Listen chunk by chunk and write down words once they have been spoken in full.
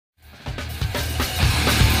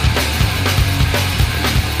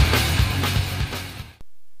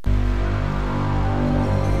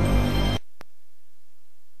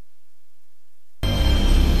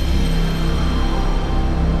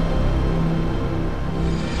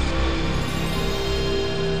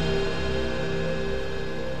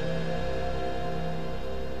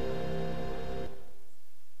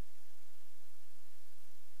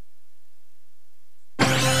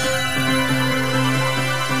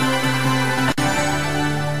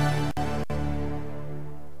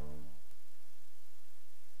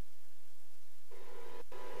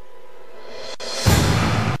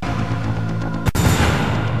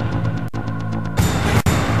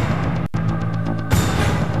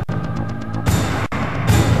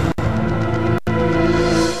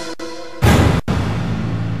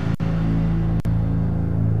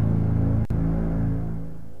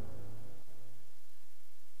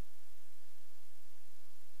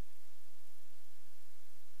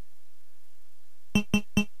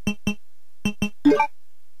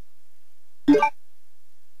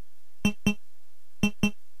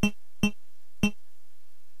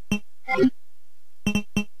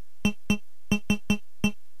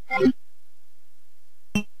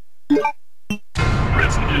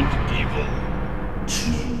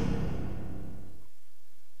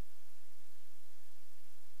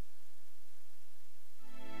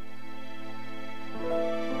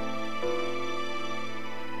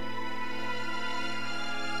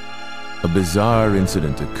A bizarre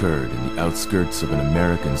incident occurred in the outskirts of an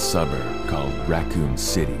American suburb called Raccoon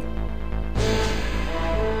City.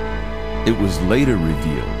 It was later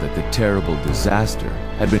revealed that the terrible disaster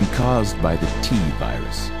had been caused by the T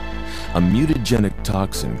virus, a mutagenic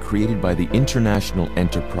toxin created by the international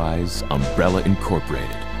enterprise Umbrella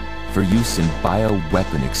Incorporated for use in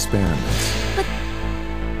bioweapon experiments.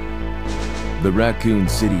 The Raccoon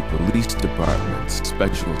City Police Department's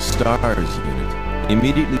Special STARS unit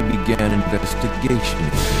immediately began investigation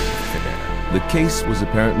into the affair. The case was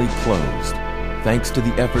apparently closed, thanks to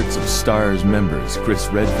the efforts of STARS members Chris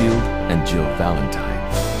Redfield and Jill Valentine.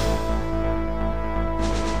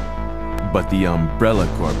 But the Umbrella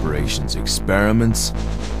Corporation's experiments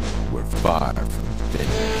were far from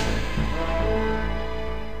finished.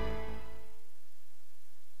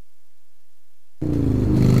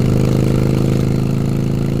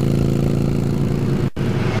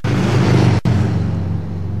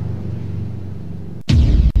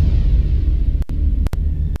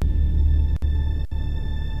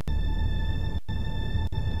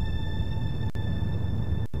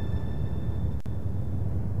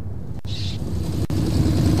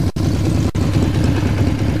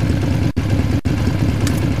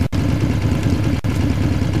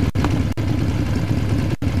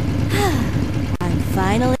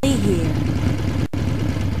 Finally here.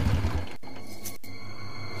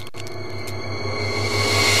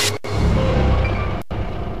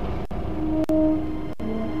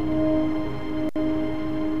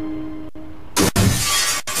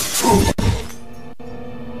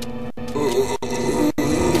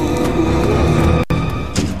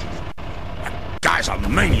 That guy's a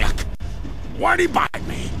maniac. Why'd he bite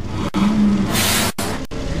me?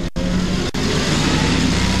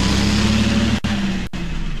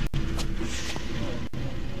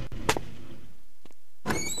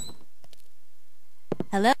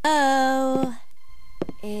 Hello?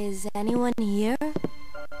 Is anyone here?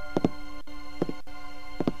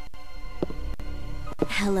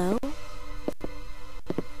 Hello?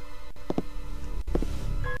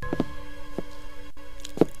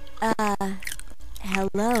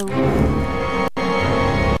 Hello?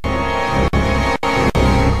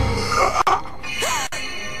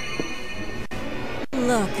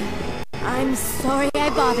 Look, I'm sorry I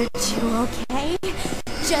bothered you, okay?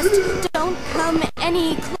 Just don't come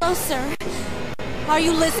any closer. Are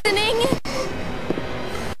you listening?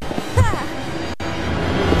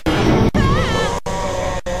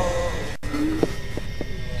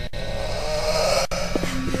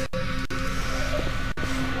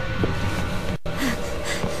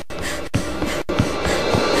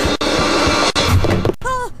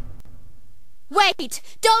 Wait!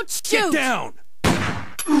 Don't shoot! Get down!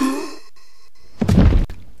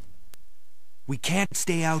 We can't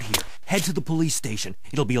stay out here. Head to the police station.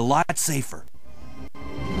 It'll be a lot safer.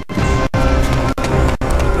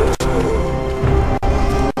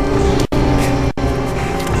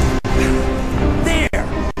 There!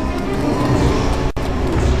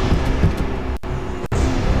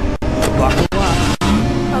 Buckle up.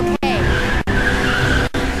 Okay.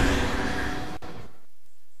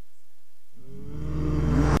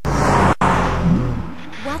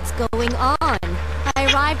 What's going on?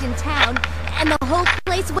 I arrived in town, and the whole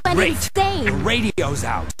place went Great. insane. The radio's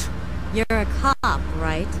out. You're a cop,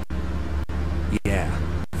 right? Yeah.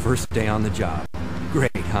 First day on the job.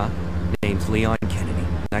 Great, huh? Name's Leon Kennedy.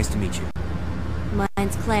 Nice to meet you.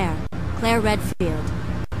 Mine's Claire. Claire Redfield.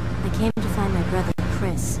 I came to find my brother,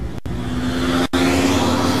 Chris.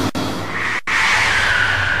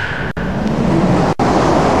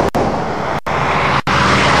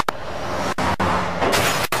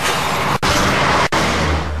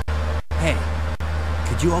 Hey,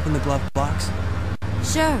 could you open the glove box?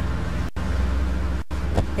 Sure.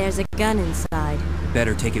 There's a gun inside.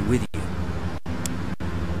 Better take it with you.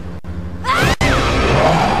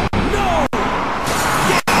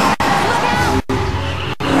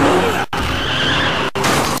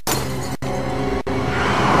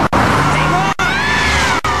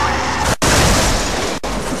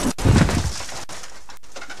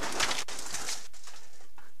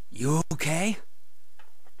 You okay?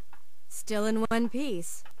 Still in one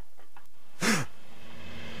piece.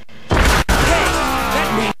 That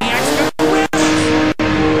maniac's gonna whip us!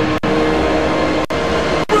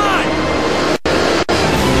 Run!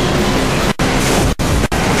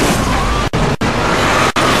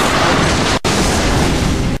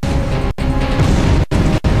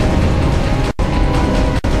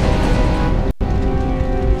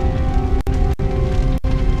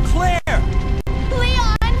 Claire!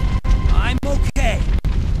 Leon! I'm okay.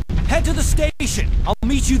 Head to the station. I'll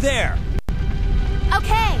meet you there.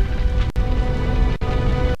 Okay.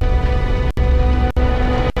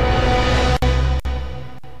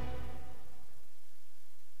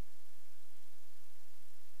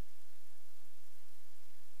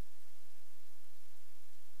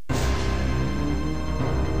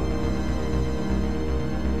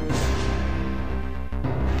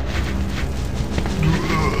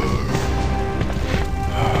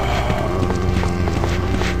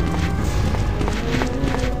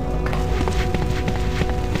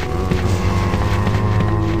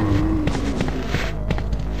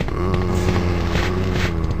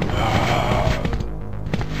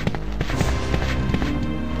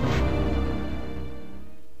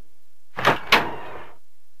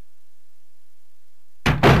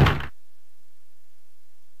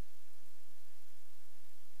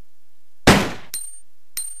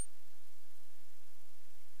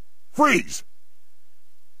 Freeze!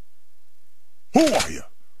 Who are you?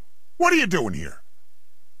 What are you doing here?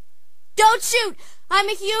 Don't shoot! I'm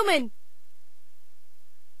a human!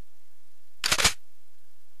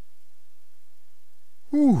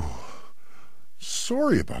 Ooh.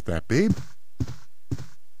 Sorry about that, babe.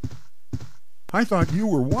 I thought you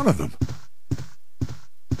were one of them.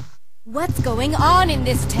 What's going on in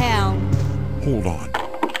this town? Hold on.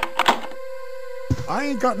 I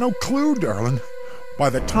ain't got no clue, darling. By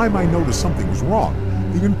the time I noticed something was wrong,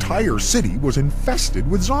 the entire city was infested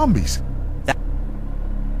with zombies.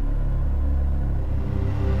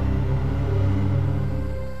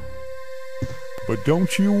 But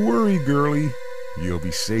don't you worry, girlie. You'll be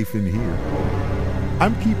safe in here.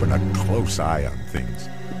 I'm keeping a close eye on things.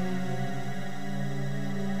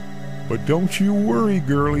 But don't you worry,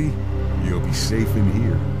 girlie. You'll be safe in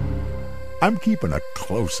here. I'm keeping a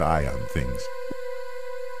close eye on things.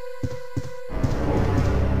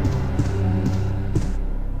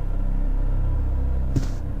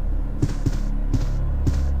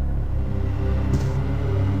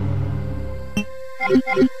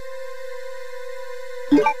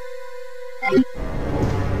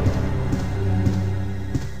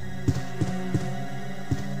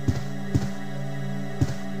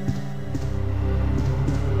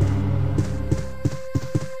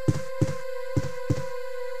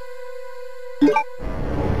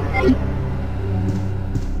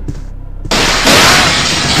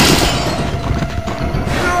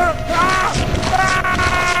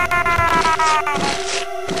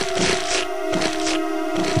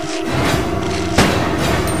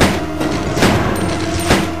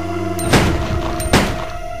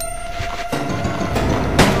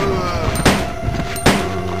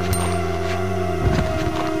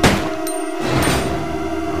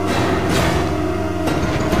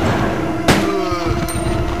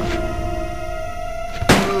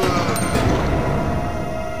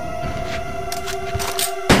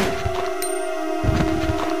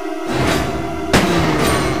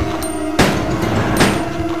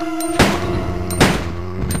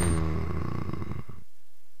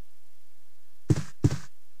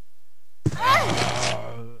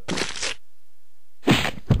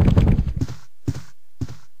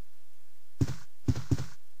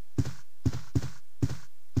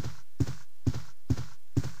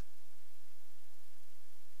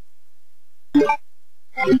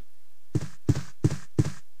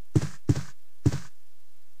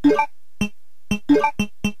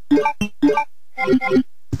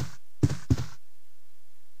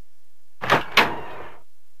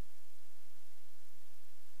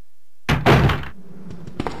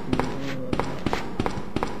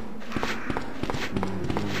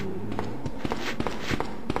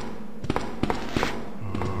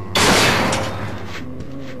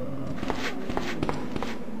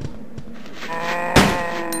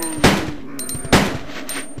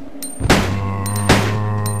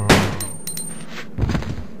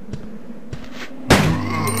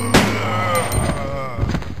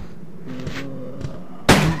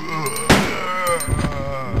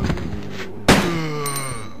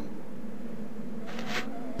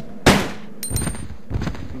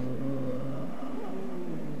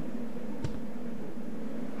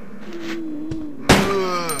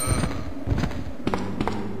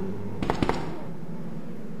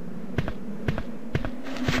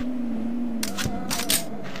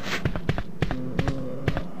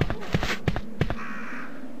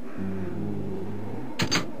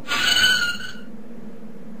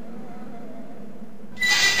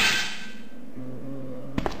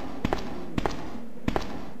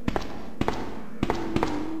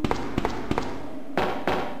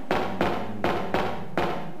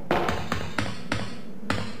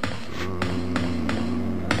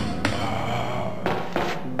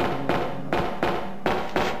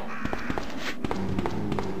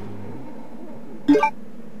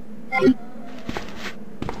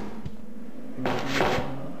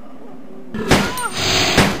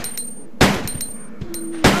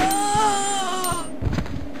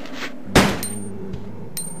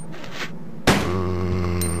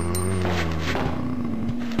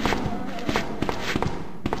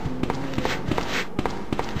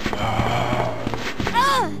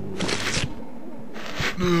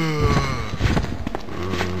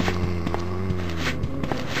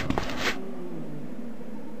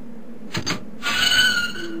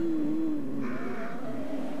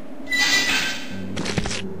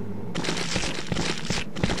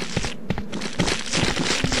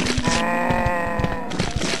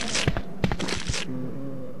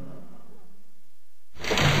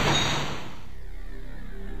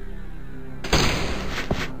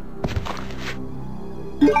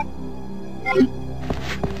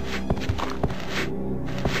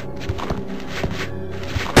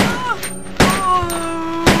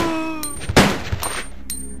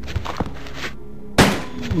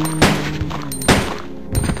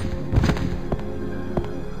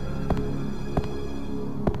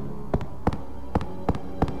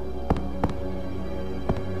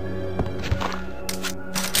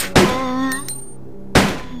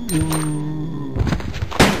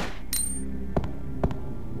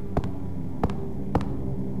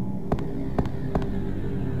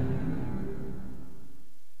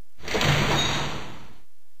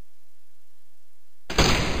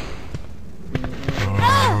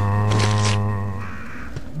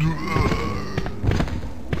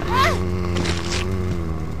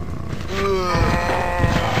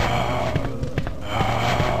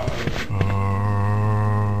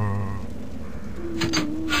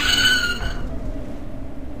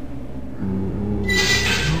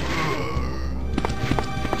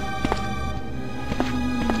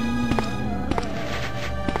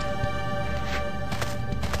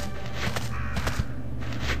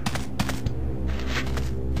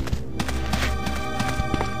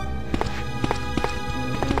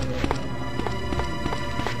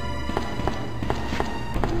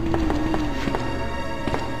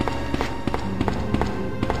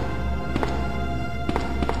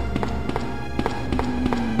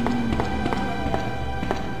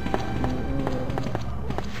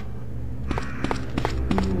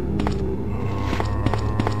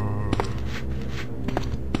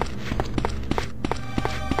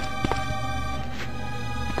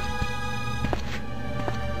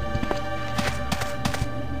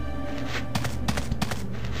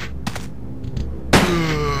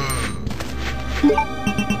 Bye.